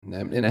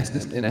Welcome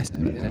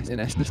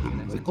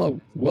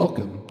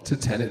to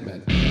Tenet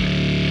Men.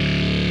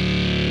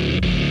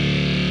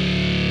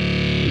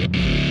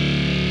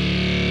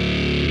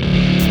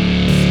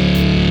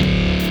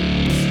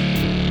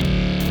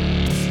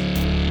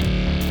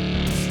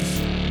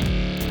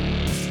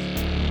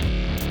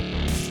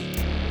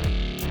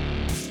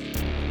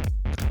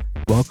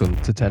 Welcome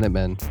to Tenet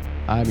Men.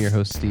 I'm your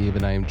host, Steve,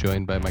 and I am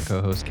joined by my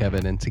co-host,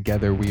 Kevin, and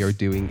together we are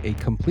doing a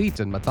complete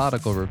and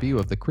methodical review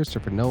of the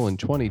Christopher Nolan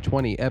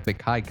 2020 epic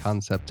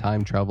high-concept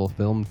time travel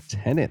film,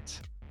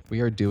 Tenet.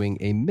 We are doing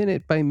a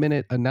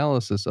minute-by-minute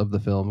analysis of the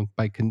film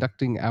by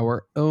conducting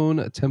our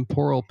own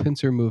temporal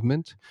pincer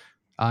movement.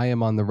 I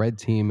am on the red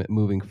team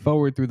moving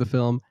forward through the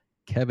film.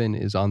 Kevin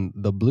is on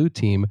the blue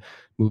team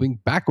moving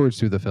backwards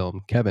through the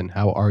film. Kevin,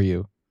 how are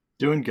you?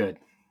 Doing good.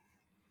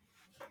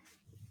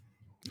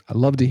 I'd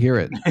love to hear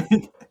it.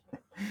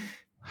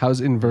 How's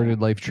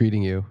inverted life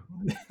treating you?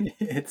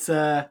 It's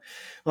well,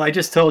 I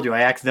just told you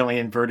I accidentally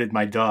inverted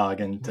my dog,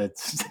 and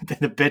it's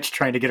the bitch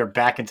trying to get her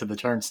back into the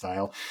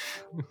turnstile.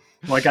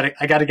 Well, I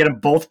gotta get them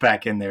both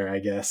back in there, I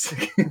guess.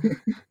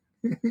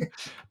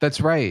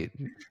 That's right.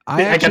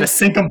 I gotta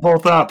sync them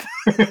both up.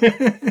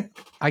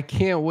 I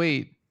can't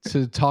wait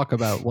to talk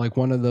about like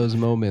one of those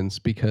moments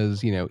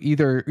because, you know,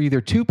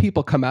 either two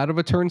people come out of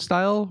a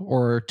turnstile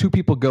or two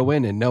people go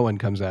in and no one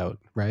comes out,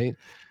 right?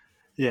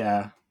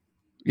 Yeah,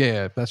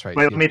 that's right.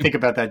 Wait, let me think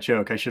about that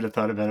joke. I should have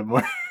thought about it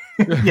more.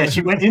 Yeah,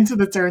 she went into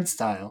the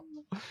turnstile.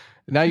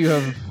 Now you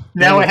have...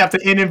 Now I have to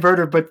invert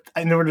her, but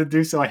in order to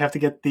do so, I have to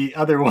get the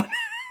other one.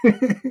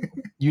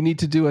 You need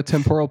to do a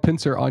temporal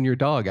pincer on your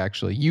dog,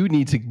 actually. You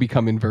need to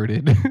become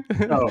inverted.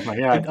 Oh, my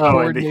God.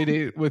 Coordinate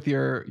it with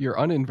your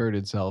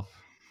uninverted self.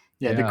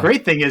 Yeah, the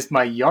great thing is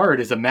my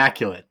yard is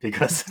immaculate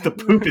because the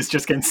poop is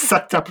just getting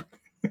sucked up.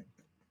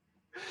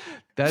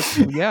 That's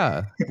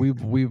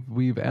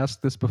we've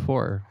asked this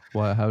before.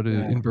 How do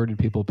inverted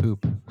people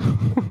poop?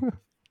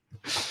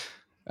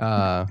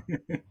 Yeah.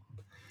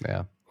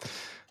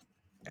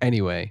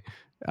 Anyway,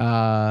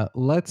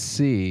 let's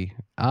see.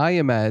 I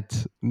am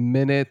at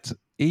minute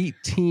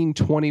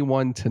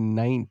 18:21 to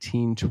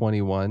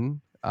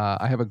 19:21.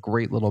 I have a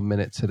great little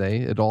minute today.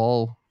 It's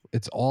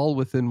all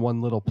within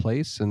one little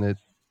place, and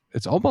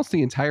it's almost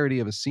the entirety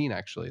of a scene.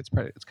 Actually, it's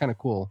kind of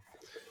cool.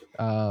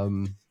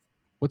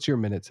 What's your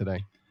minute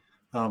today?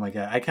 Oh my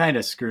God. I kind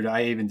of screwed it.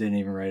 I didn't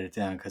even write it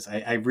down because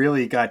I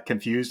really got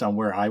confused on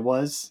where I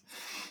was.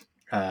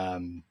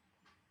 And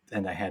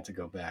I had to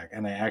go back.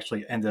 And I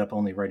actually ended up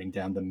only writing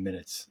down the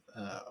minutes.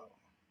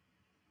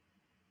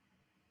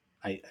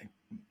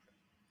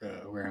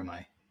 Where am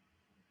I?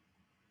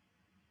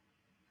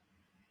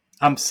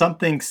 I'm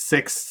something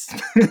 6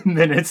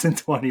 minutes and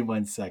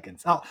 21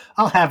 seconds.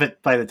 I'll have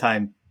it by the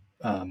time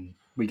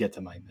we get to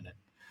my minute.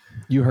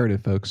 You heard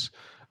it, folks.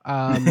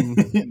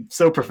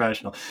 So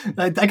professional.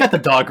 I got the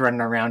dog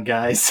running around,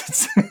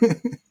 guys.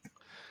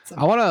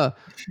 I want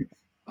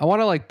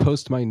to like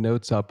post my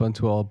notes up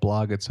onto a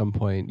blog at some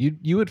point.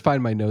 You would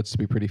find my notes to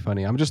be pretty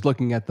funny. I'm just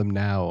looking at them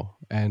now,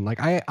 and like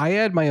I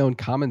add my own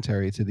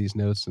commentary to these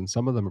notes, and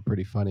some of them are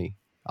pretty funny.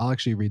 I'll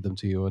actually read them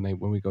to you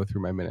when we go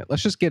through my minute.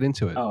 Let's just get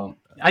into it. Oh,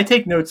 I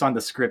take notes on the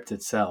script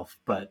itself,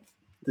 but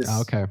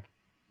okay.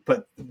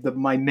 But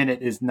my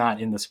minute is not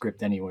in the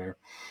script anywhere.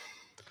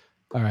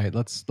 All right,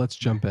 let's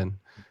jump in.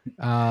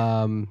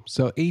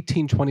 So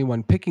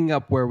 18:21, picking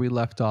up where we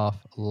left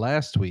off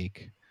last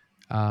week.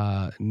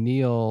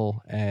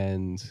 Neil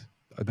and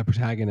the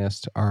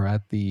protagonist are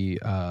at the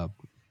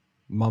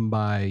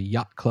Mumbai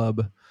Yacht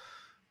Club.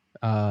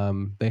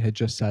 They had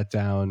just sat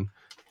down,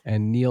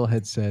 and Neil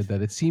had said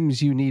that it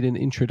seems you need an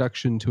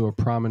introduction to a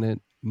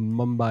prominent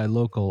Mumbai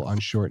local on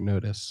short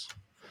notice.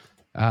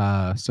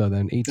 So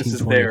then 18:20. This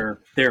is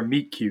their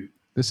meet cute.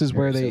 This is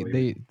where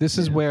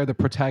where the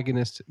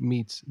protagonist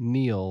meets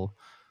Neil,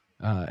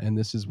 and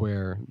this is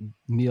where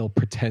Neil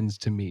pretends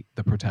to meet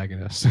the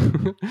protagonist.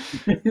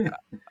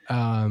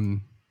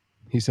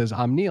 He says,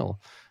 "I'm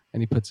Neil,"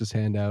 and he puts his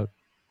hand out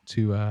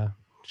to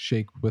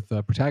shake with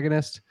the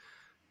protagonist.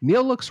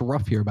 Neil looks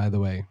rough here, by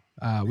the way.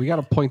 We got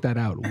to point that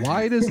out.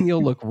 Why does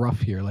Neil look rough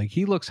here? Like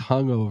he looks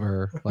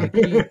hungover. Like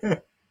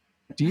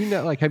do you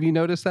know? Like, have you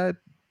noticed that?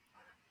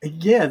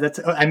 Yeah,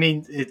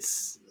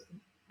 it's.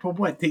 But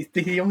what?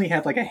 He only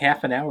had like a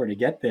half an hour to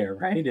get there,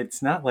 right?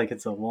 It's not like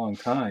it's a long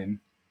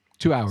time.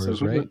 2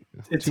 hours, right?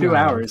 It's 2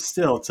 hours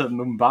still to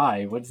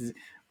Mumbai.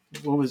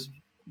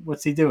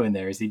 What's he doing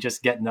there? Is he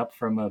just getting up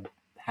from a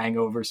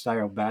hangover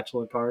style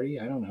bachelor party?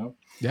 I don't know.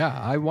 Yeah,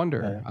 I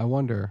wonder.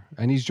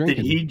 And he's drinking.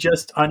 Did he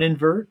just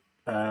uninvert?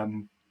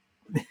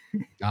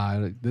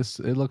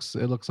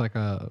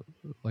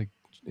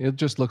 It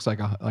just looks like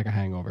a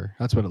hangover.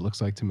 That's what it looks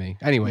like to me.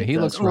 Anyway, he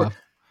looks rough.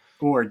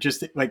 Or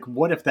just like,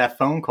 what if that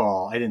phone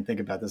call, I didn't think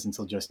about this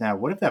until just now.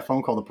 What if that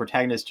phone call the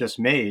protagonist just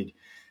made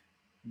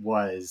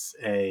was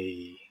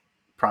a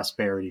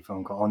prosperity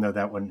phone call? Oh no,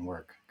 that wouldn't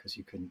work because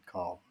you couldn't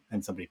call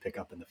and somebody pick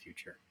up in the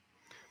future.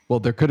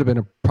 Well, there could have been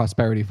a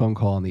prosperity phone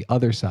call on the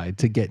other side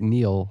to get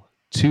Neil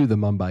to the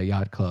Mumbai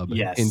Yacht Club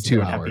in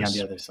 2 hours. Be on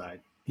the other side.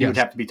 You would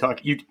Yes. have to be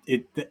talking.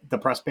 The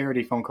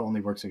prosperity phone call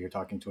only works if you're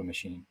talking to a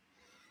machine.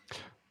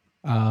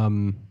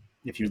 Um,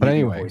 If you're but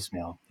leaving a anyway,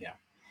 voicemail, yeah.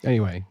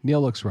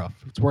 Neil looks rough.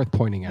 It's worth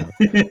pointing out.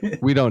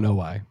 We don't know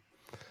why.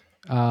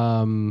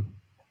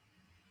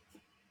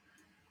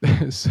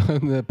 So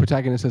the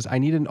protagonist says, I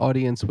need an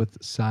audience with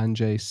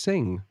Sanjay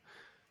Singh.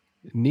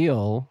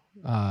 Neil,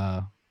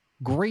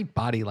 great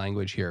body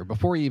language here.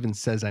 Before he even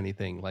says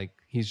anything, like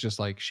he's just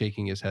like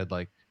shaking his head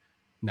like,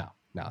 no,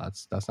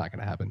 that's not going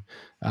to happen.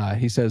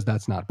 He says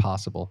that's not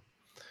possible.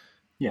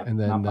 Yeah, And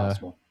not then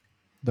possible.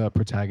 the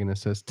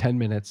protagonist says 10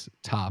 minutes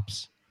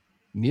tops.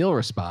 Neil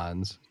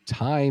responds,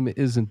 time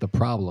isn't the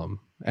problem.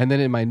 And then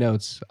in my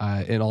notes,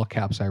 in all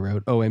caps, I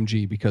wrote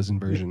OMG because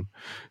inversion.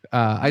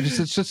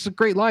 It's just a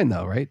great line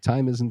though, right?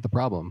 Time isn't the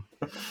problem.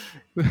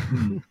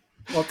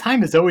 Well,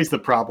 time is always the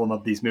problem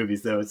of these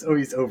movies, though. It's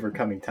always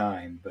overcoming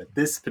time. But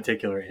this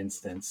particular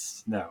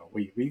instance, no,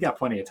 we got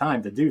plenty of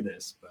time to do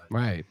this. But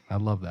Right. I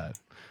love that.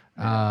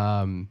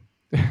 yeah,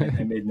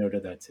 I made note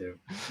of that too.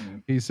 Yeah.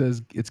 He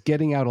says it's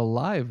getting out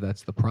alive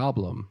that's the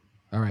problem.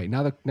 All right,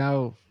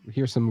 now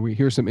here's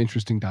some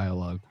interesting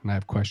dialogue, and I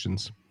have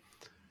questions.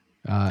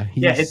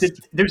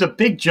 There's a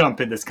big jump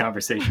in this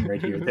conversation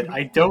right here that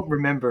I don't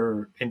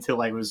remember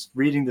until I was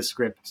reading the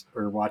script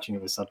or watching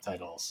it with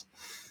subtitles.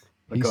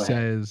 But he go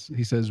ahead.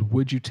 says,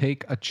 would you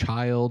take a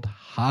child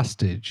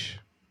hostage?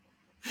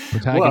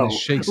 Protagonist Whoa.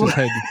 shakes his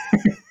head.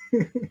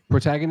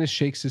 Protagonist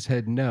shakes his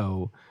head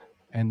no,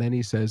 and then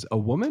he says, a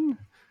woman?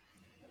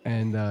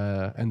 And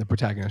the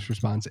protagonist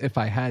responds, if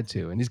I had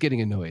to, and he's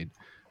getting annoyed.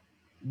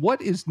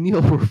 What is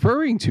Neil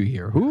referring to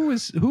here? Who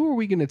are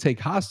we going to take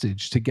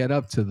hostage to get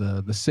up to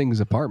the Singh's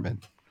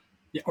apartment?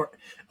 Yeah,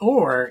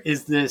 or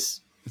is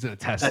this Is it a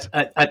test?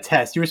 A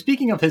test? You were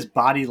speaking of his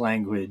body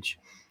language,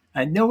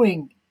 and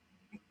knowing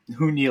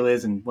who Neil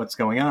is and what's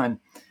going on,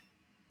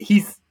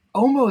 he's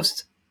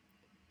almost.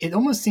 It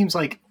almost seems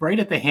like right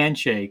at the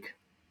handshake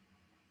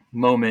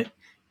moment,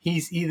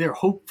 he's either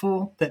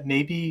hopeful that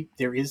maybe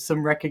there is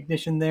some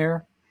recognition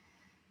there,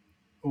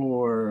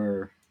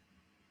 or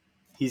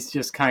he's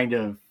just kind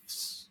of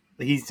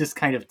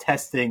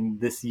testing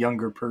this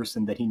younger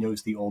person that he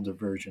knows the older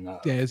version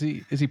of. Yeah, is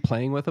he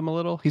playing with him a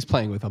little? He's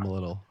playing with him a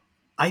little.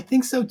 I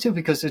think so too,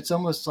 because it's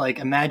almost like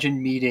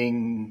imagine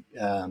meeting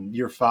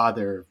your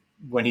father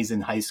when he's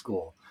in high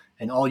school,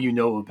 and all you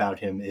know about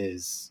him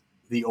is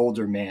the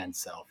older man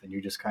self, and you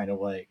just kind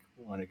of like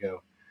want to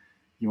go.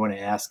 You want to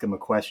ask him a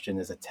question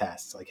as a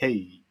test, like,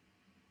 "Hey,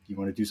 you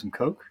want to do some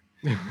coke?"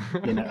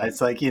 It's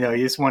like you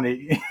just want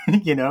to,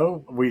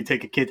 will you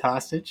take a kid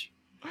hostage,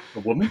 a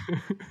woman,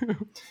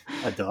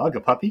 a dog, a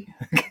puppy?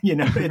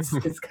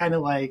 It's kind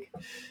of like,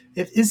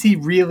 is he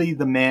really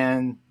the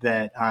man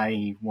that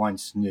I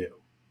once knew?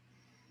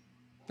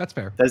 That's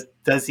fair.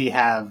 Does he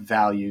have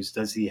values?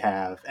 Does he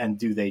have, and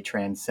do they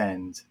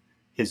transcend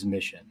his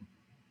mission?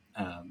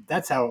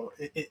 That's how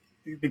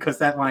because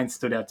that line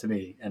stood out to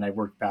me, and I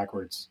worked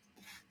backwards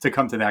to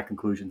come to that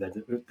conclusion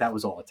that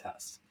was all a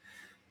test.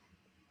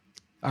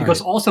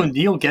 Because also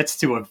Neil gets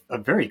to a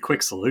very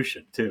quick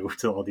solution to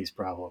all these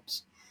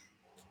problems.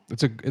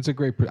 It's a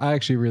great. I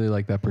actually really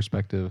like that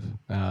perspective,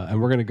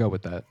 and we're gonna go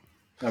with that.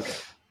 Okay.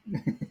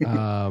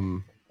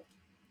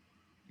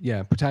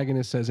 Yeah,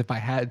 protagonist says if I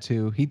had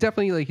to, he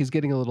definitely he's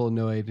getting a little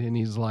annoyed, and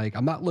he's like,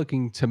 I'm not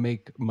looking to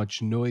make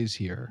much noise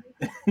here.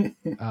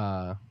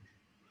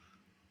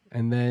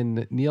 And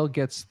then Neil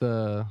gets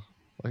a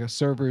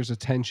server's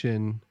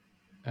attention,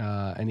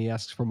 and he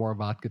asks for more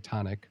vodka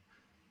tonic.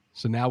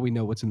 So now we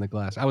know what's in the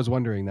glass. I was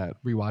wondering that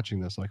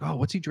rewatching this, like, oh,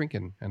 what's he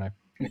drinking? And I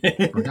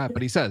forgot,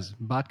 but he says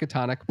vodka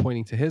tonic,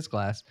 pointing to his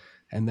glass,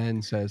 and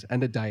then says,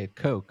 and a Diet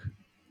Coke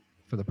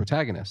for the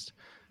protagonist.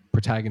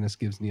 Protagonist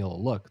gives Neil a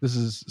look. This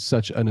is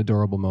such an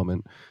adorable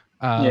moment.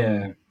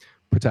 Yeah.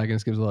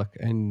 Protagonist gives a look,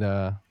 and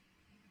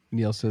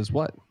Neil says,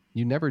 what?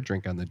 You never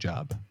drink on the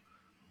job.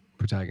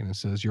 Protagonist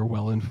says, you're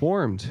well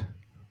informed.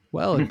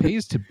 Well, it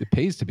pays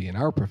to be in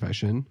our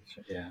profession.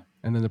 Yeah.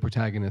 And then the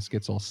protagonist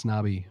gets all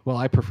snobby. Well,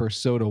 I prefer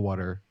soda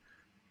water.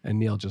 And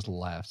Neil just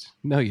laughs.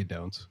 No, you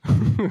don't.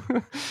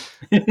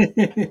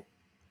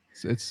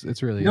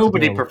 It's really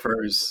nobody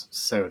prefers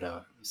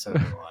soda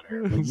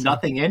water with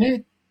nothing in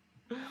it.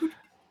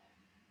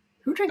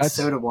 Who drinks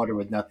soda water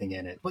with nothing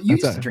in it? Well,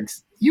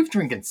 you've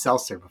drinking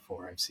seltzer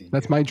before. I've seen.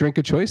 That's my drink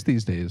of choice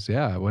these days.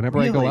 Yeah, whenever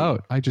I go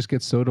out, I just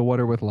get soda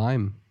water with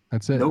lime.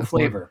 That's it. No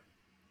flavor.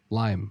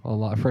 Lime, a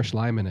lot of fresh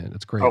lime in it.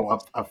 It's great. Oh,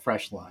 a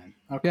fresh lime.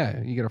 Okay.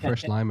 Yeah, you get a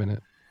fresh lime in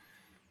it.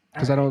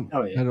 Because right. I don't.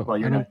 Oh yeah. Well,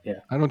 you're not.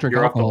 Yeah. I don't drink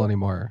alcohol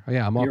anymore.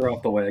 Yeah, you're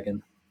off the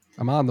wagon.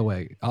 I'm on the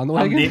way. On the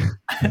wagon.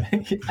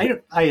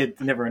 I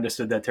had never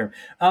understood that term.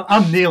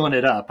 I'm kneeling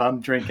it up. I'm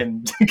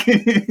drinking.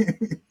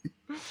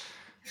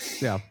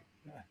 Yeah.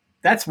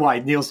 That's why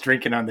Neil's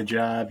drinking on the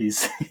job.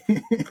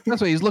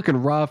 That's why he's looking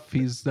rough.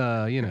 He's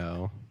what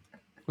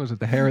was it,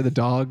 the hair of the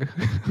dog?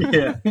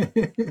 Yeah.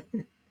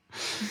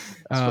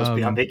 Supposed to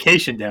be on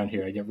vacation down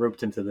here. I get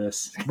roped into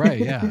this. Right,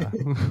 yeah.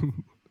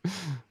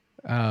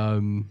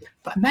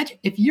 But imagine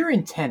if you're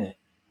in Tenet,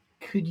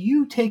 could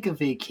you take a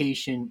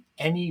vacation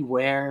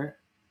anywhere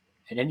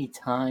at any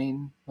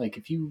time? Like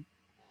if you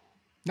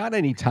Not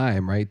any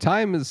time, right?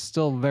 Time is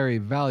still very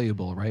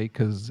valuable, right?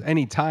 Because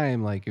any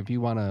time, like if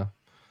you want to,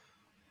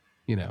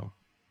 you know,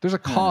 there's a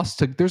cost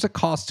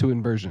to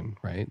inversion,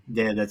 right?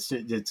 yeah,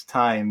 it's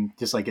time.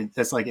 Just like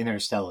that's like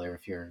Interstellar.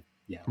 If you're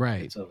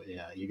Right, it's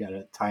you got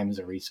to time is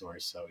a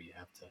resource, so you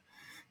have to,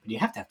 but you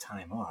have to have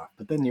time off.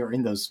 But then you're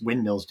in those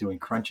windmills doing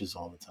crunches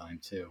all the time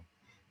too.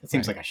 That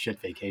seems right. like a shit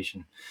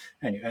vacation.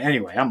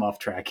 Anyway, I'm off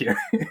track here.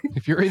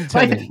 If you're in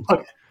Like, Tenet,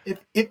 look,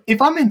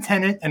 if I'm in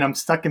Tenet and I'm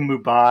stuck in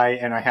Mumbai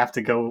and I have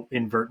to go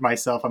invert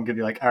myself, I'm gonna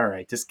be like, all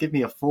right, just give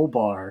me a full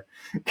bar.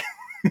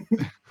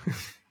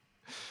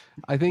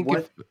 I think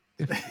What?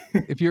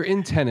 if you're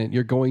in Tenet,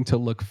 you're going to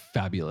look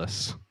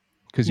fabulous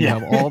because you Yeah.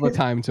 have all the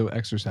time to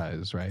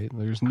exercise, right?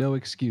 There's no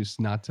excuse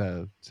not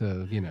to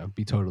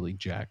be totally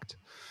jacked.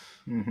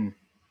 Mm-hmm.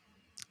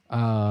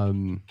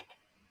 Um,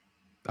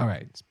 all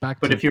right, back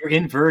But to if you're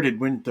inverted,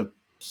 wouldn't the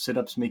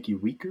sit-ups make you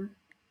weaker?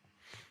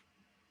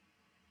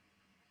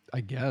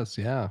 I guess,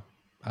 yeah.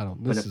 I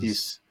don't. But This if you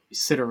is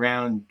sit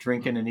around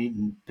drinking and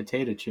eating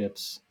potato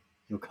chips,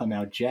 you'll come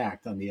out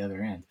jacked on the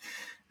other end.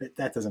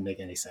 That doesn't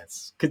make any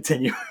sense.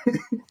 Continue.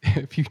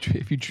 if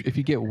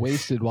you get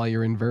wasted while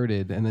you're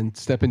inverted and then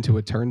step into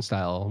a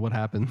turnstile, what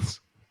happens?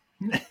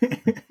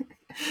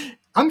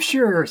 I'm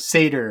sure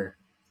Sater's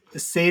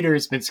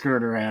been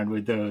screwing around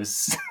with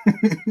those.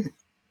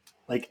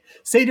 Like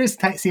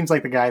seems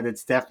like the guy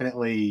that's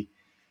definitely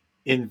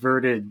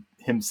inverted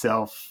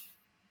himself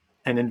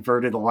and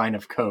inverted a line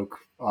of coke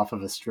off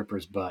of a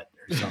stripper's butt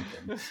or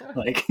something.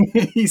 Like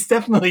he's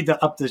definitely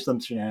up to some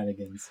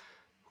shenanigans.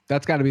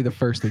 That's got to be the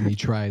first thing you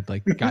tried.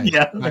 Like, guys,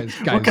 Yeah. guys,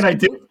 What guys, can I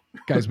do?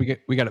 guys, we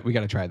got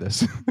to try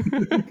this.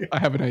 I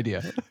have an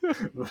idea.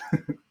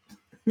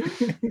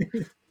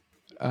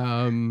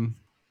 Um,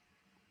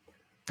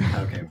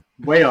 Okay.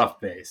 Way off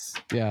base.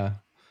 yeah.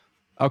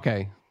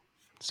 Okay.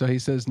 So he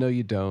says, "No,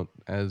 you don't,"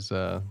 as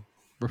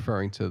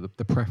referring to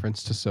the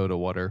preference to soda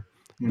water.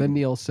 Then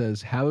Neil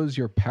says, "How's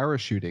your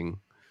parachuting?"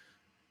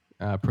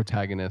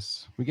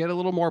 Protagonist. We get a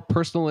little more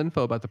personal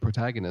info about the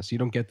protagonist. You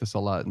don't get this a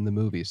lot in the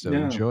movie, so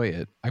No. enjoy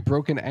it. I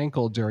broke an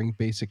ankle during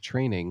basic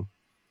training.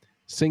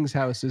 Sing's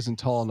house isn't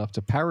tall enough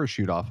to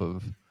parachute off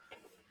of.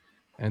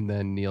 And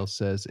then Neil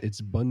says,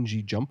 it's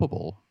bungee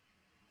jumpable.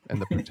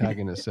 And the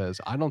protagonist says,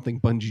 I don't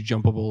think bungee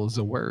jumpable is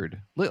a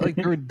word. Like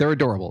they're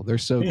adorable. They're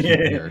so cute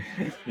here.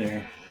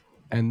 Yeah.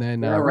 And then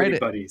They're already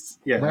buddies.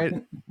 Yeah. right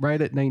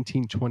at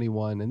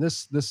 1921, and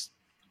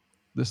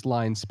this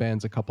line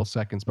spans a couple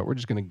seconds, but we're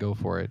just going to go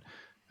for it.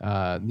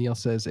 Neil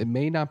says, it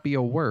may not be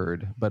a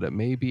word, but it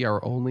may be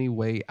our only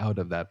way out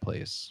of that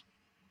place,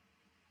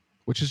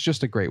 which is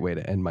just a great way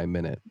to end my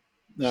minute.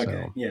 Okay.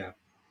 So, yeah.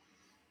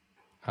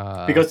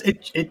 Because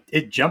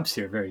it jumps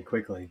here very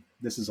quickly.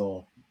 This is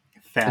all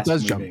fast. It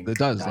does jump. It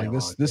does. Dialogue,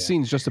 like this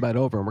scene's just about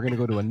over, and we're going to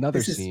go to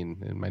another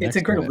scene in my next. It's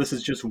incredible. Minute. This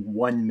is just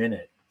 1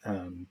 minute,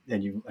 and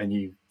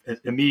you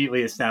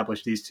immediately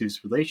establish these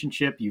two's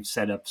relationship. You've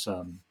set up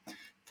some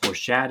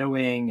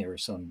foreshadowing or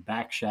some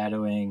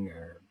backshadowing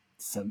or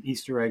some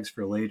Easter eggs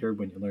for later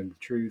when you learn the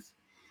truth.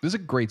 This is a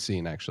great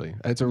scene, actually.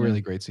 It's a really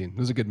great scene. It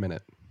was a good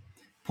minute.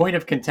 Point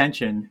of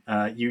contention: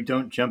 you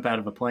don't jump out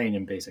of a plane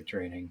in basic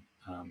training.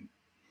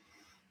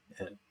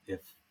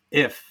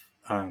 If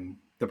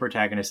the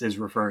protagonist is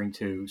referring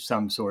to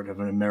some sort of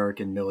an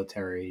American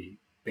military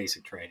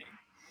basic training,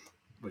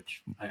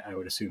 which I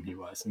would assume he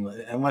was,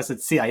 unless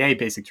it's CIA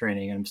basic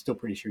training. And I'm still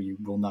pretty sure you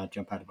will not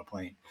jump out of a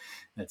plane.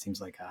 That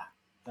seems like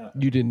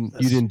you didn't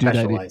do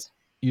that.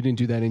 You didn't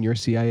do that in your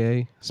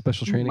CIA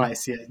special training?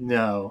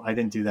 No, I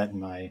didn't do that in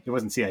my. It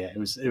wasn't CIA. It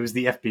was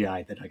the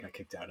FBI that I got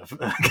kicked out of.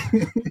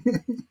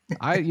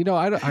 I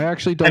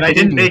actually don't. And I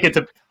didn't make it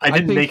to. I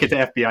didn't make it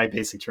to FBI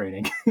basic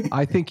training.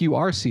 I think you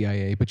are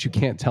CIA, but you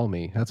can't tell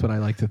me. That's what I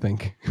like to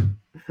think.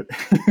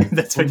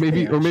 That's or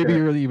maybe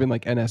you're even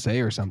like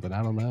NSA or something.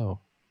 I don't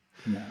know.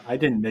 No, I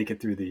didn't make it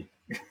through the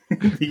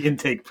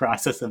intake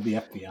process of the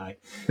FBI.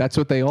 That's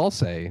what they all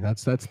say.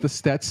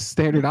 That's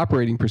standard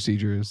operating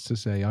procedures to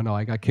say, oh no,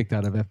 I got kicked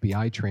out of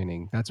FBI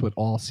training. That's what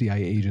all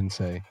CIA agents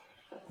say.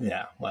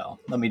 Yeah, well,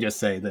 let me just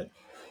say that,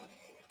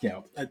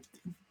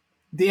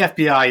 the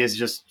FBI is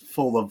just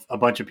full of a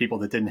bunch of people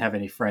that didn't have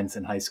any friends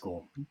in high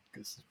school.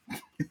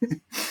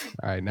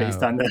 All right, now,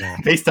 based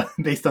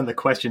on the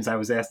questions I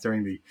was asked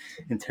during the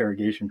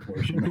interrogation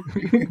portion.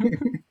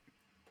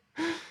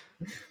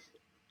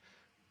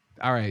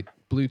 All right,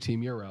 blue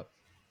team, you're up.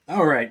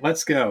 All right,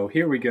 let's go.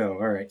 Here we go.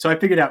 All right. So I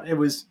figured out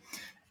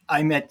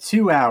I'm at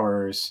 2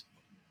 hours,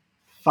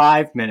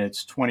 5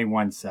 minutes,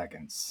 21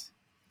 seconds,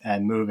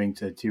 and moving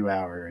to 2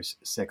 hours,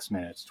 6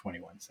 minutes,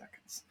 21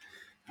 seconds.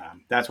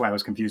 That's why I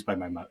was confused by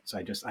my notes.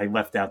 I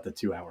left out the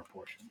 2 hour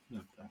portion.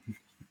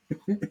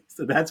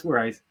 So that's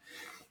where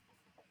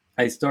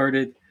I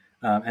started,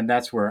 and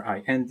that's where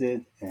I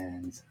ended.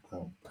 And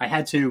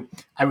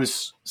I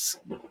was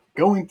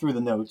going through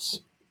the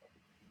notes.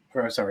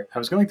 I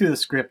was going through the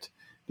script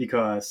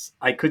because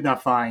I could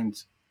not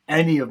find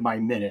any of my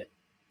minute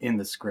in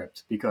the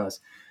script because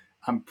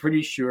I'm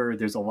pretty sure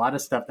there's a lot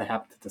of stuff that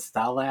happened to the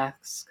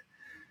Stalask.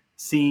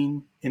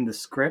 scene in the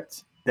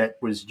script that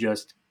was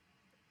just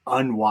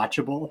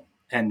unwatchable,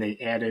 and they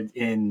added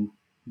in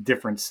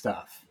different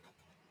stuff.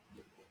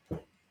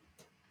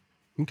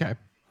 Okay.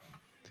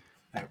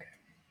 Okay.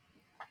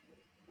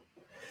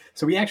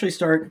 So we actually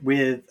start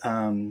with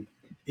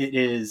it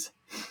is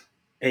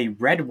a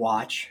red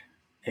watch.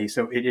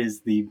 So it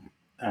is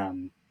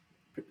um,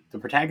 the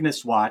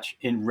protagonist's watch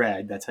in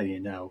red. That's how you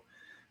know.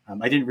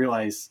 I didn't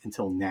realize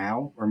until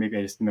now, or maybe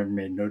I just never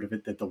made a note of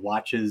it, that the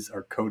watches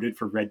are coded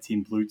for red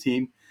team, blue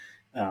team.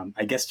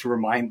 I guess to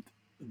remind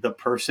the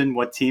person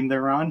what team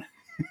they're on,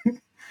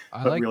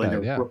 I but like really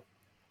that. Yeah.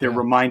 they're Yeah.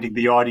 reminding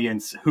the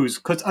audience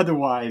because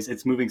otherwise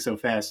it's moving so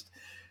fast.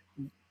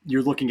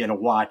 You're looking at a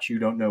watch, you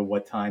don't know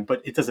what time,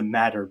 but it doesn't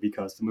matter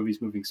because the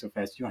movie's moving so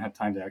fast. You don't have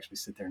time to actually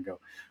sit there and go,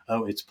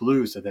 "Oh, it's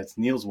blue, so that's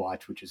Neil's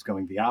watch, which is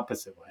going the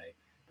opposite way."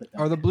 But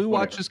Are the okay, blue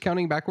whatever. watches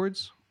counting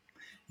backwards?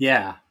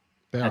 Yeah,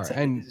 They are. that's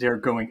And they're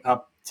going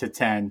up to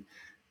 10.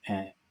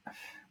 And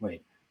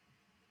wait,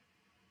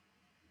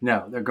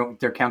 no,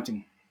 They're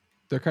counting.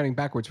 they're counting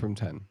backwards from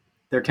 10.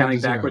 They're 10 to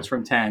counting backwards 0.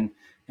 from 10,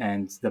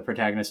 and the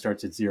protagonist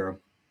starts at 0.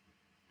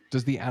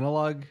 Does the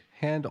analog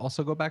hand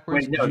also go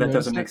backwards? Wait, Did no, you that notice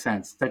doesn't make that?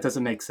 sense. That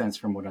doesn't make sense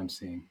from what I'm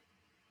seeing.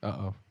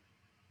 Uh-oh.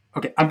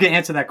 Okay, I'm going to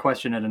answer that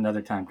question at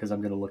another time because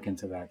I'm going to look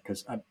into that.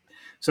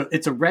 So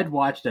it's a red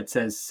watch that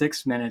says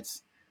 6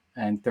 minutes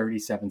and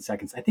 37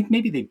 seconds. I think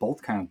maybe they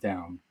both count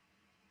down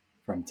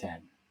from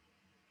 10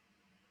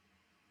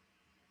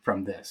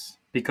 from this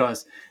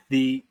because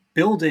the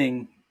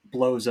building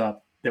blows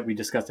up that we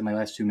discussed in my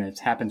last 2 minutes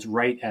happens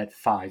right at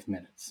 5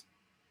 minutes.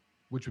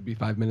 Which would be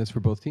 5 minutes for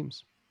both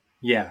teams.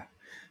 Yeah,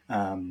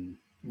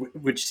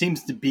 which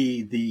seems to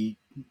be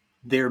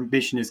their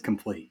mission is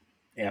complete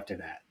after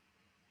that.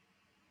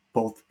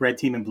 Both red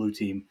team and blue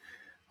team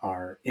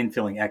are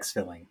infilling,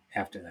 exfilling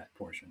after that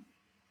portion.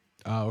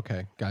 Oh,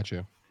 okay.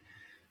 Gotcha.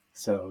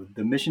 So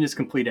the mission is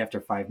complete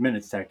after 5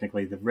 minutes,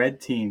 technically. The red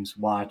team's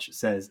watch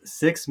says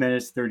 6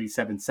 minutes,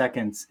 37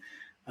 seconds.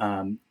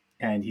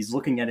 And he's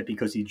looking at it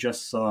because he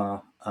just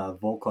saw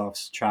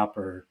Volkov's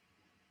chopper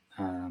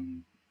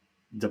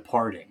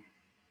departing.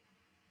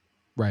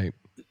 Right.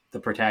 The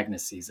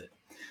protagonist sees it.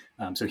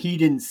 So he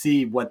didn't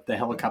see what the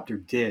helicopter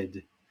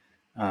did.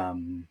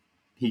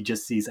 He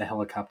just sees a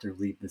helicopter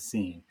leave the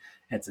scene.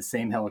 And it's the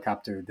same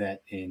helicopter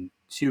that in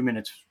 2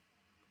 minutes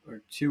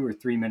or 2 or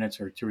 3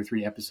 minutes or 2 or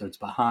 3 episodes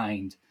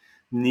behind,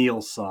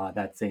 Neil saw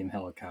that same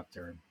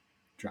helicopter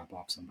drop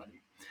off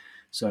somebody.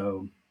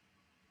 So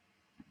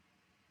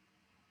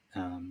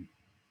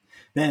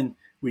then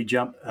we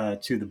jump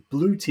to the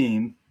blue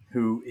team,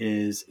 who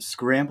is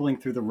scrambling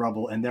through the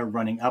rubble, and they're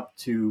running up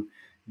to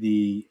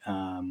the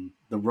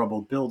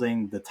rubble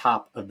building, the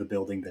top of the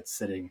building that's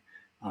sitting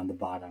on the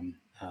bottom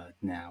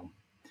now.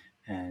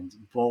 And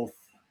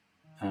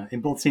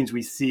in both scenes,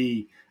 we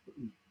see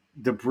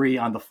debris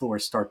on the floor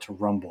start to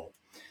rumble.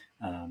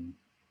 Um,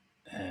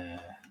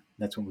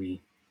 that's when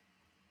we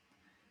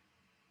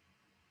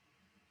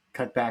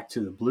cut back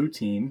to the blue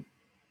team,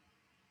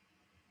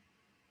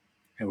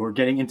 and we're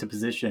getting into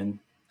position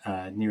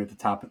near the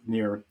top,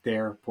 near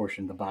their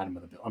portion, the bottom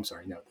of the building. I'm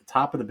sorry, no, the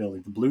top of the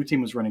building. The blue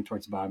team was running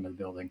towards the bottom of the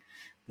building.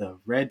 The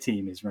red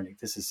team is running.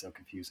 This is so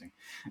confusing.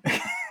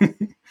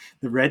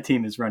 The red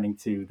team is running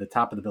to the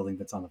top of the building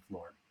that's on the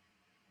floor.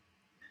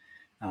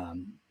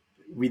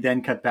 We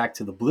then cut back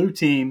to the blue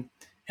team,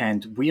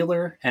 and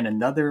Wheeler and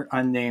another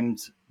unnamed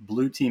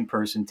blue team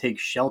person take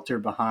shelter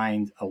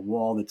behind a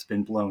wall that's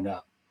been blown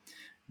up.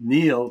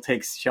 Neil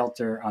takes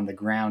shelter on the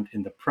ground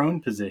in the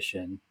prone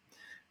position,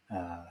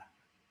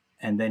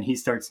 and then he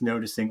starts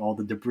noticing all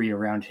the debris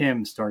around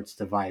him starts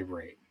to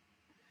vibrate.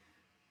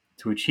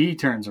 To which he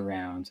turns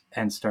around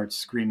and starts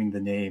screaming the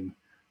name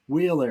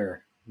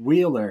Wheeler,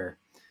 Wheeler,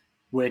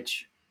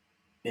 which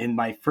in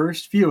my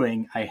first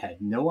viewing, I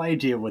had no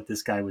idea what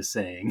this guy was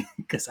saying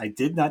because I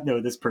did not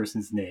know this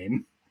person's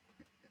name.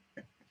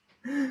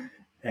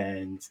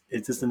 And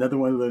it's just another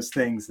one of those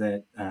things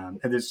that, and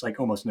there's like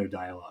almost no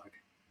dialogue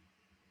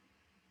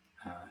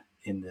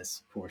in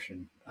this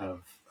portion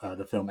of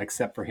the film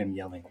except for him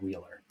yelling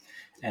Wheeler.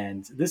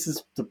 And this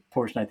is the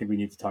portion I think we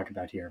need to talk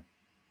about here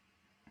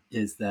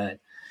is that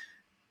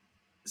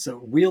so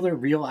Wheeler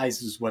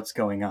realizes what's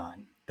going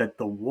on, that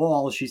the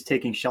wall she's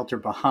taking shelter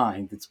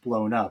behind that's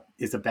blown up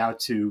is about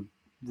to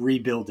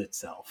rebuild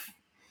itself.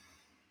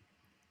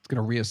 It's going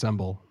to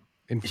reassemble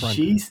in front.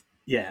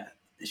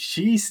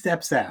 She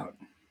steps out,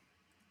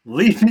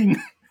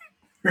 leaving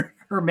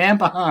her man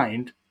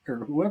behind,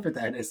 or whoever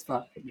that is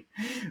behind,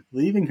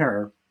 leaving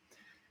her,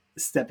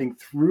 stepping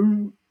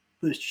through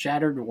the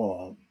shattered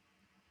wall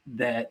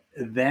that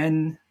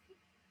then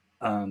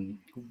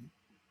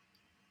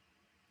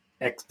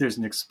there's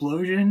an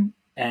explosion,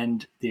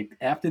 and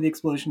after the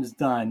explosion is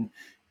done,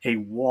 a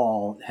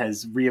wall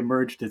has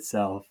reemerged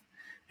itself.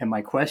 And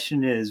my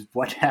question is,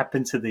 what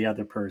happened to the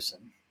other person?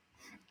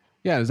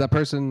 Yeah, is that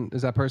person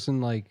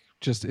like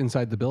just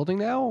inside the building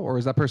now, or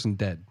is that person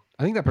dead?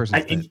 I think that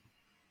person's dead.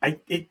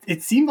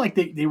 It seemed like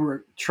they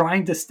were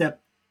trying to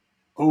step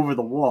over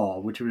the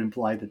wall, which would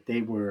imply that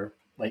they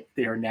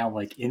are now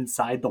like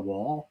inside the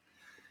wall.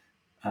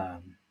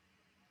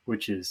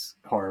 which is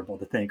horrible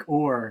to think.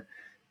 Or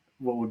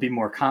what would be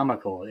more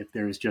comical if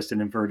there was just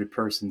an inverted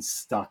person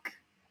stuck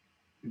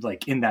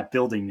like in that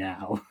building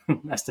now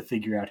who has to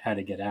figure out how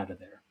to get out of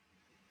there.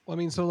 Well, I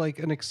mean, so like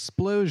an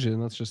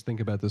explosion. Let's just think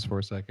about this for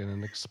a second.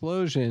 An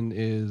explosion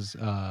is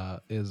a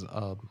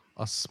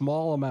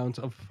small amount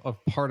of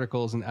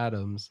particles and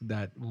atoms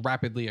that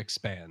rapidly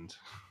expand,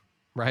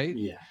 right?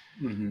 Yeah.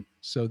 Mm-hmm.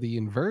 So the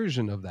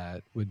inversion of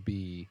that would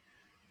be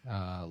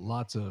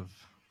lots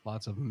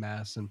of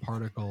mass and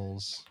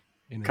particles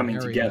in an Coming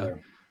area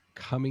together.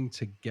 coming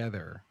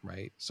together,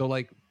 right? So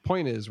like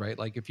point is, right,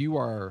 like if you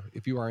are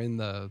in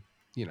the,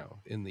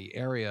 in the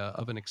area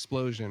of an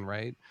explosion,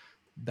 right,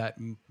 that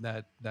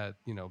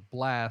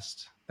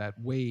blast, that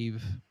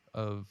wave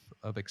of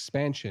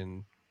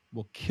expansion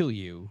will kill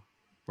you,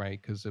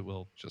 right, because it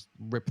will just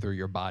rip through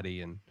your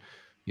body and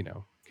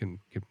can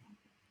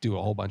do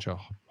a whole bunch of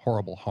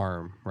horrible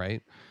harm,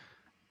 right?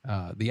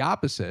 The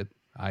opposite,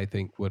 I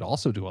think, would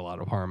also do a lot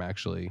of harm.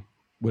 Actually,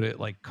 would it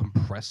like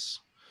compress,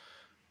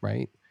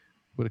 right?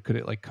 Could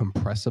it like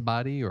compress a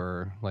body,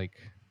 or like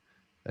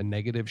a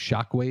negative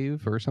shock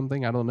wave or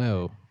something? I don't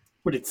know.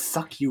 Would it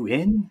suck you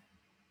in?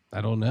 I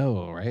don't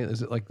know, right?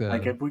 Is it like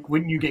Like, the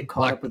wouldn't you get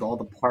caught black? up with all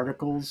the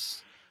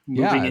particles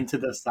moving Yeah, into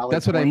the solid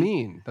that's what I point?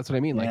 mean. That's what I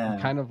mean. Like you Yeah.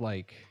 kind of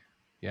like,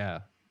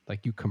 yeah,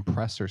 like you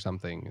compress or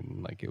something,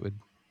 and like it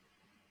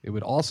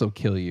would also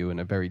kill you in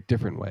a very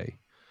different way.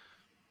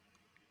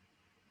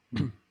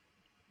 And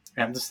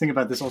I'm just thinking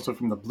about this also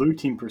from the blue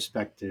team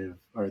perspective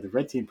or the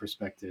red team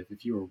perspective.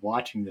 If you were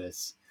watching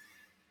this,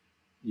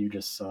 you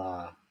just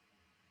saw.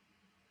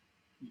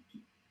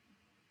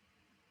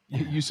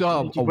 You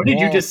saw a What did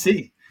you wall. just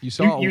see? You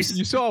You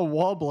saw a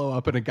wall blow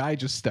up and a guy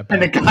just step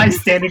and a out. guy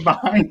standing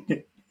behind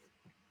it,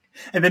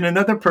 and then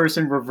another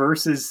person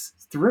reverses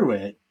through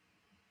it.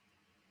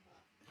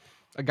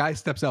 A guy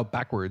steps out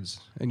backwards,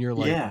 and you're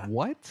like, Yeah.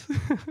 "What?"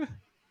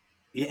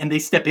 Yeah, and they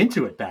step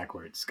into it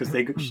backwards because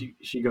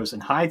she goes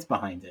and hides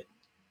behind it.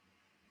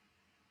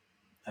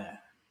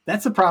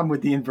 That's the problem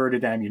with the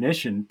inverted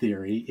ammunition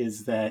theory,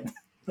 is that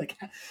like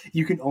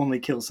you can only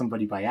kill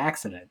somebody by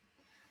accident.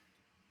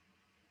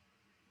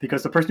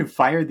 Because the person who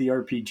fired the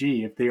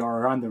RPG, if they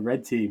are on the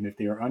red team, if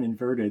they are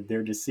uninverted,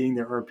 they're just seeing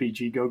their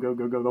RPG go, go,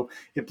 go, go, go.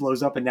 It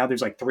blows up, and now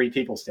there's like 3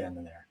 people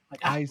standing there.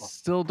 Like, I well,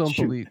 still don't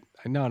shoot. believe.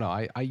 No.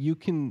 I you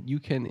can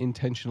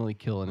intentionally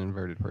kill an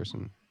inverted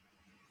person.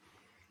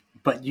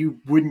 But you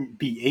wouldn't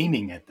be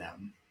aiming at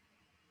them.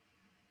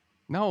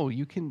 No,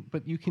 you can,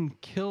 but you can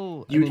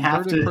kill an You'd have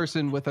inverted to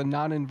person with a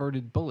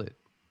non-inverted bullet.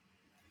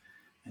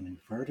 an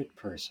inverted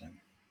person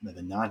with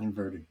a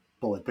non-inverted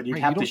bullet, but you'd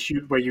Right, have to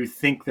shoot where you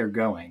think they're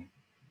going.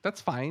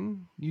 That's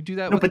fine. You do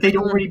that No, with but they'd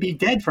regular. already be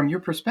dead from your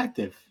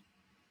perspective.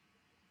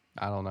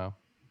 I don't know.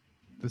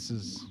 This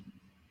is.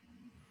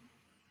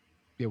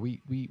 Yeah,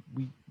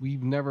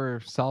 we've never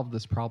solved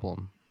this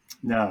problem.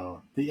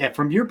 No, yeah,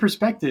 from your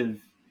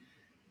perspective,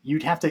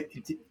 you'd have to,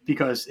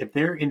 because if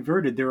they're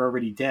inverted, they're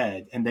already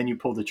dead, and then you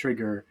pull the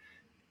trigger,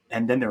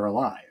 and then they're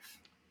alive.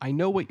 I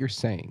know what you're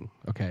saying,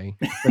 okay?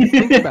 But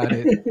think about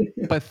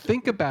it. But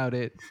think about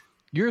it.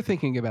 You're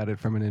thinking about it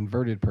from an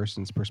inverted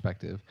person's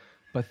perspective.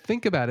 But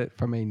think about it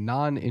from a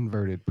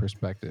non-inverted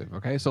perspective,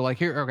 okay? So like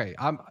here, okay,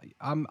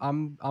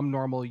 I'm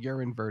normal,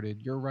 you're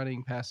inverted. You're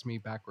running past me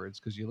backwards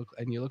because you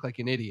look like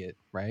an idiot,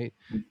 right?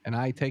 And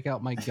I take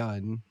out my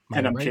gun, my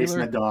And I'm regular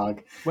chasing a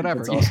dog.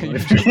 whatever. Also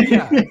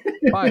Yeah,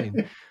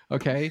 fine.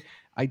 Okay.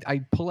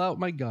 I pull out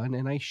my gun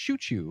and I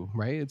shoot you,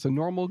 right? It's a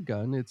normal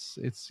gun. It's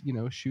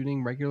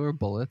shooting regular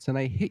bullets, and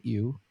I hit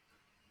you.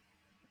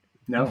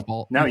 No, You you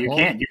fall.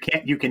 can't. You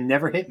can't. You can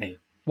never hit me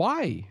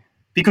Why?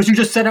 because you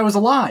just said I was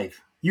alive.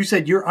 You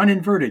said you're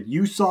uninverted.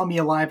 You saw me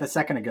alive a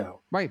second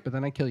ago. Right, but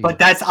then I kill you. But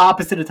that's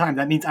opposite of time.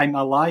 That means I'm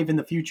alive in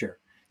the future.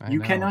 I You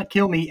know. cannot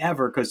kill me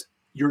ever because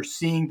you're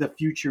seeing the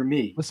future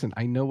me. Listen,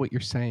 I know what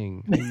you're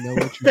saying. I know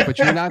what you're, but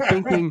you're not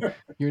thinking.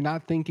 You're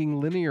not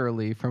thinking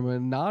linearly from a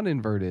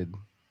non-inverted.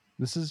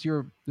 This is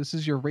your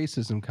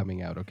racism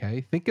coming out.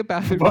 Okay, think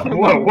about it.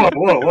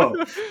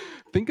 Whoa.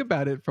 Think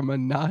about it from a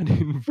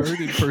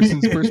non-inverted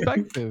person's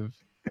perspective,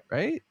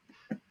 right?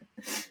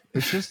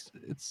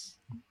 It's.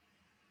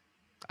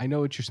 I know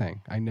what you're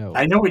saying. I know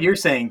what you're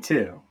saying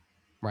too.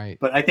 Right.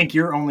 But I think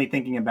you're only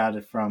thinking about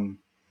it from.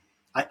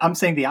 I'm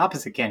saying the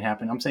opposite can't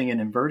happen. I'm saying an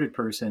inverted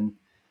person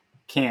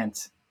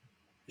can't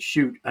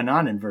shoot a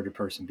non-inverted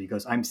person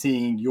because I'm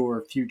seeing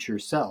your future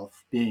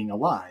self being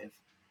alive.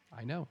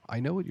 I know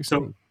what you're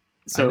saying.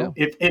 So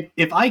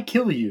if I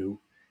kill you,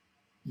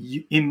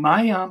 in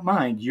my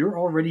mind, you're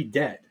already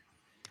dead.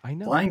 I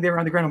know. Lying there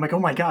on the ground, I'm like, oh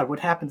my god, what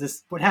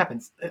happens? What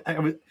happens?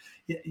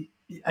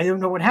 I don't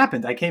know what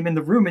happened. I came in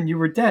the room and you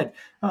were dead.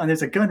 Oh, and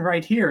there's a gun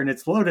right here and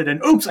it's loaded.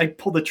 And oops, I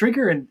pull the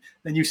trigger and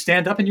then you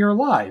stand up and you're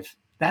alive.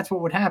 That's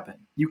what would happen.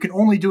 You can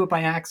only do it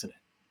by accident.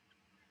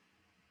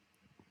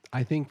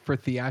 I think for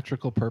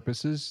theatrical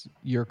purposes,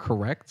 you're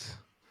correct.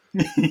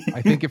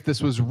 I think if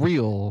this was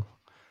real,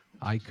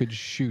 I could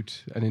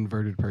shoot an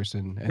inverted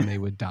person and they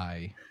would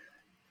die.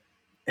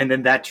 and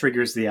then that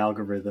triggers the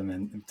algorithm,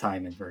 and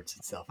time inverts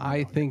itself, and we I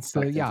all get think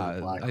sucked into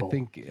the black hole.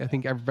 I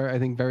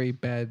think very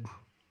bad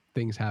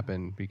things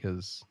happen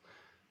because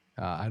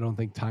I don't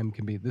think time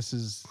can be. This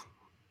is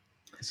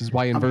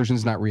why inversion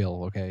is not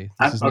real. Okay,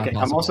 this is not Okay.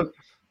 possible.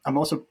 I'm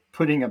also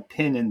putting a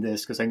pin in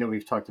this because I know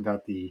we've talked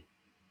about the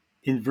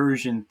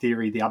inversion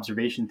theory, the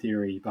observation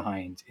theory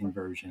behind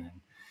inversion,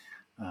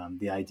 and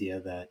the idea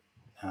that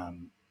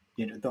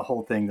the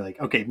whole thing, like,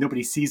 okay, if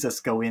nobody sees us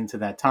go into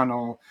that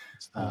tunnel,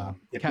 It's the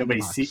if cat in the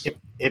nobody box.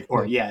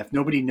 if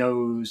nobody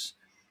knows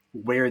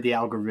where the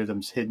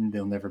algorithm's hidden,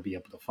 they'll never be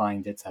able to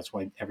find it. So that's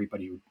why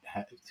everybody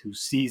who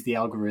sees the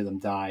algorithm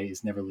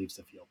dies, never leaves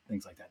the field,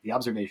 things like that. The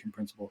observation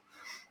principle,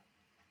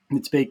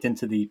 it's baked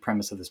into the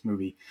premise of this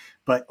movie.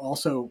 But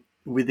also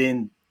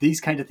within these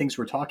kind of things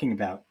we're talking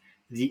about,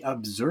 the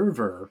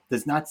observer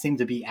does not seem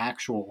to be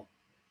actual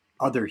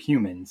other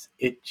humans.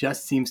 It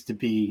just seems to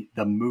be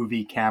the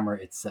movie camera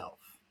itself.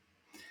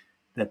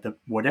 That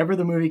whatever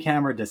the movie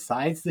camera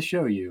decides to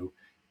show you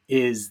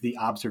is the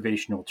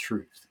observational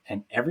truth,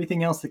 and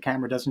everything else the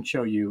camera doesn't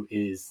show you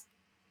is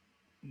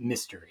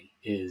mystery.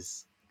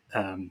 Is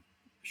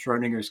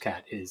Schrodinger's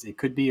cat. Is it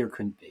could be or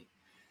couldn't be,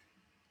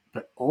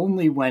 but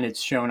only when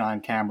it's shown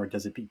on camera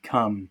does it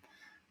become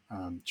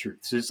truth.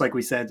 So just like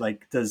we said,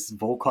 like, does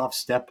Volkov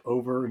step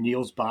over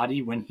Neil's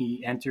body when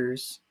he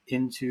enters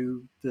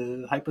into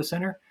the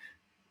hypocenter?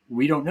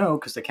 We don't know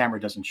because the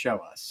camera doesn't show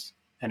us,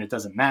 and it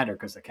doesn't matter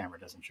because the camera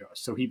doesn't show us.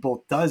 So he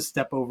both does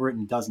step over it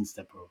and doesn't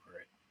step over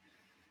it.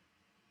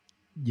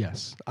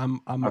 Yes,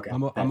 I'm Okay,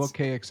 I'm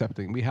okay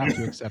accepting. We have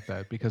to accept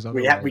that because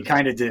we otherwise,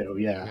 kind of do,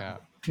 yeah.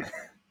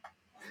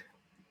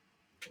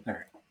 All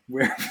right,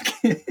 we're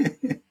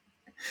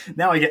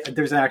now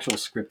there's an actual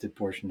scripted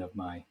portion of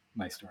my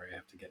story I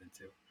have to get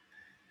into.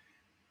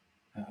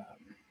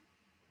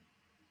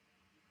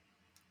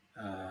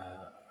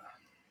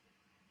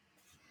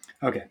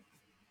 Okay.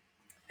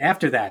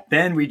 After that,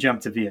 then we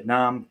jump to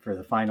Vietnam for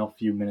the final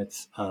few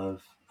minutes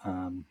of.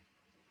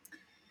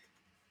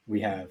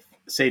 We have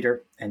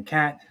Sater and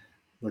Kat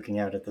looking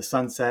out at the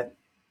sunset.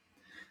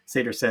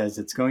 Sater says,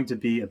 "It's going to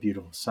be a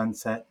beautiful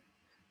sunset.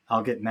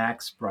 I'll get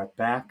Max brought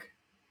back.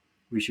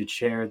 We should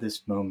share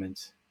this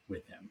moment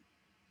with him."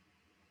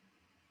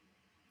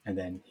 And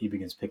then he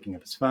begins picking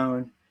up his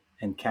phone,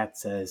 and Kat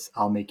says,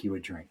 "I'll make you a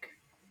drink."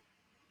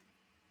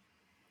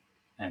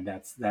 And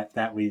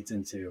that leads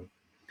into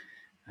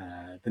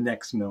the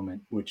next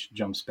moment, which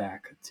jumps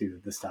back to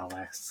the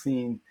Stalag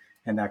scene,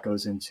 and that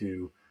goes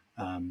into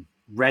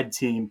red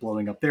team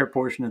blowing up their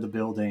portion of the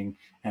building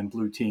and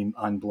blue team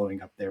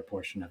unblowing up their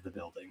portion of the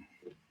building.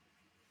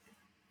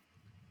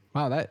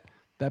 Wow,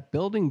 that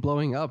building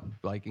blowing up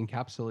like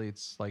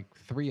encapsulates like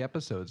 3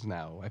 episodes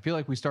now. I feel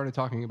like we started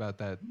talking about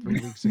that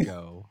 3 weeks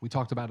ago. We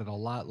talked about it a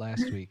lot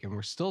last week, and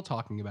we're still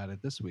talking about it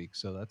this week.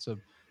 So that's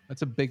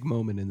a big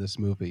moment in this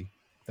movie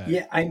that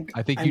Yeah,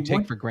 I think you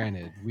take for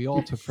granted. We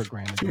all took for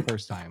granted the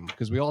first time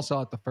because we all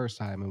saw it the first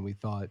time and we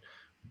thought,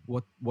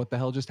 what the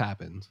hell just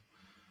happened?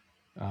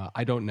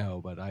 I don't know,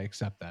 but I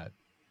accept that.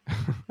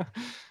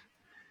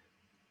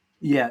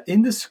 Yeah,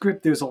 in the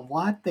script, there's a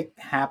lot that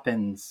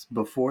happens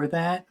before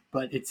that,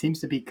 but it seems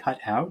to be cut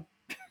out.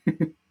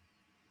 It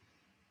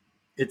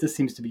just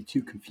seems to be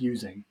too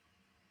confusing.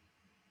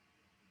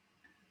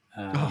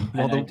 Well,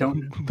 and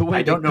the way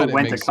I don't know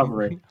when to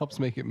cover it. Helps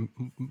make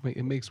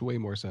it makes way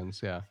more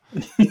sense. Yeah.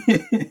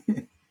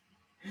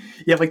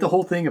 Yeah, like the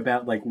whole thing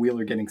about like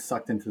Wheeler getting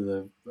sucked into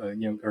the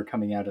or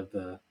coming out of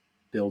the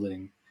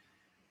building.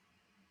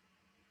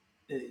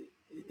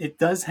 It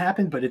does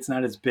happen, but it's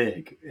not as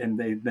big, and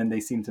they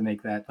seem to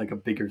make that like a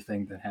bigger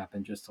thing that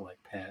happened just to like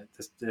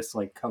just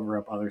like cover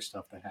up other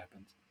stuff that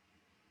happened.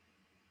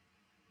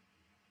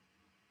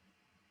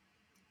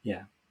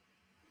 Yeah.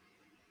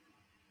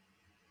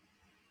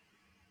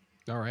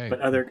 All right.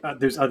 But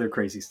there's other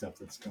crazy stuff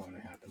that's going to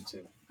happen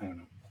too. I don't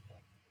know.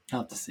 I'll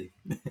have to see.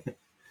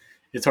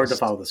 It's hard to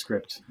follow the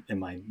script in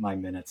my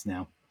minutes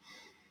now.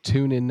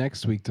 Tune in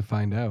next week to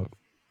find out.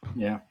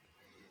 Yeah.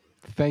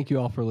 Thank you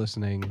all for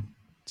listening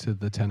to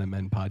the Tenet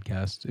Men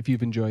podcast. If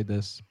you've enjoyed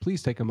this,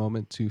 please take a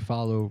moment to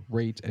follow,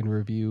 rate, and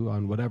review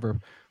on whatever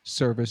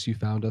service you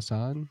found us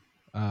on,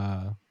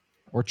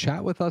 or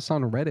chat with us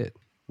on Reddit,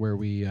 where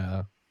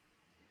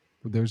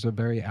there's a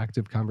very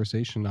active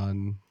conversation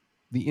on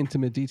the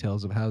intimate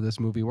details of how this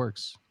movie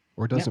works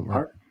or doesn't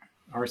work.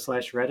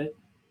 r/Reddit.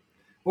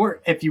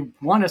 Or if you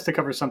want us to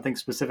cover something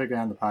specifically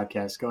on the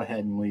podcast, go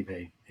ahead and leave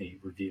a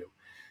review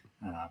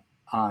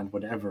on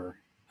whatever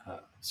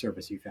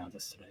service you found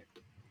us today.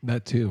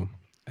 That too.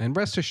 And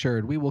rest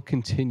assured, we will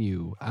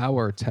continue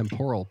our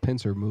temporal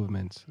pincer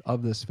movement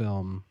of this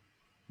film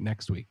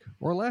next week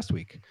or last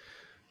week.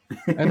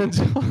 And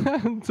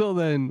until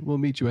then, we'll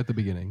meet you at the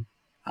beginning.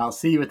 I'll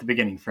see you at the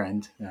beginning,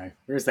 friend.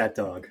 Where's that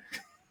dog?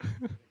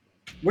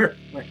 Where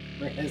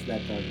has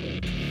that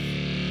dog been?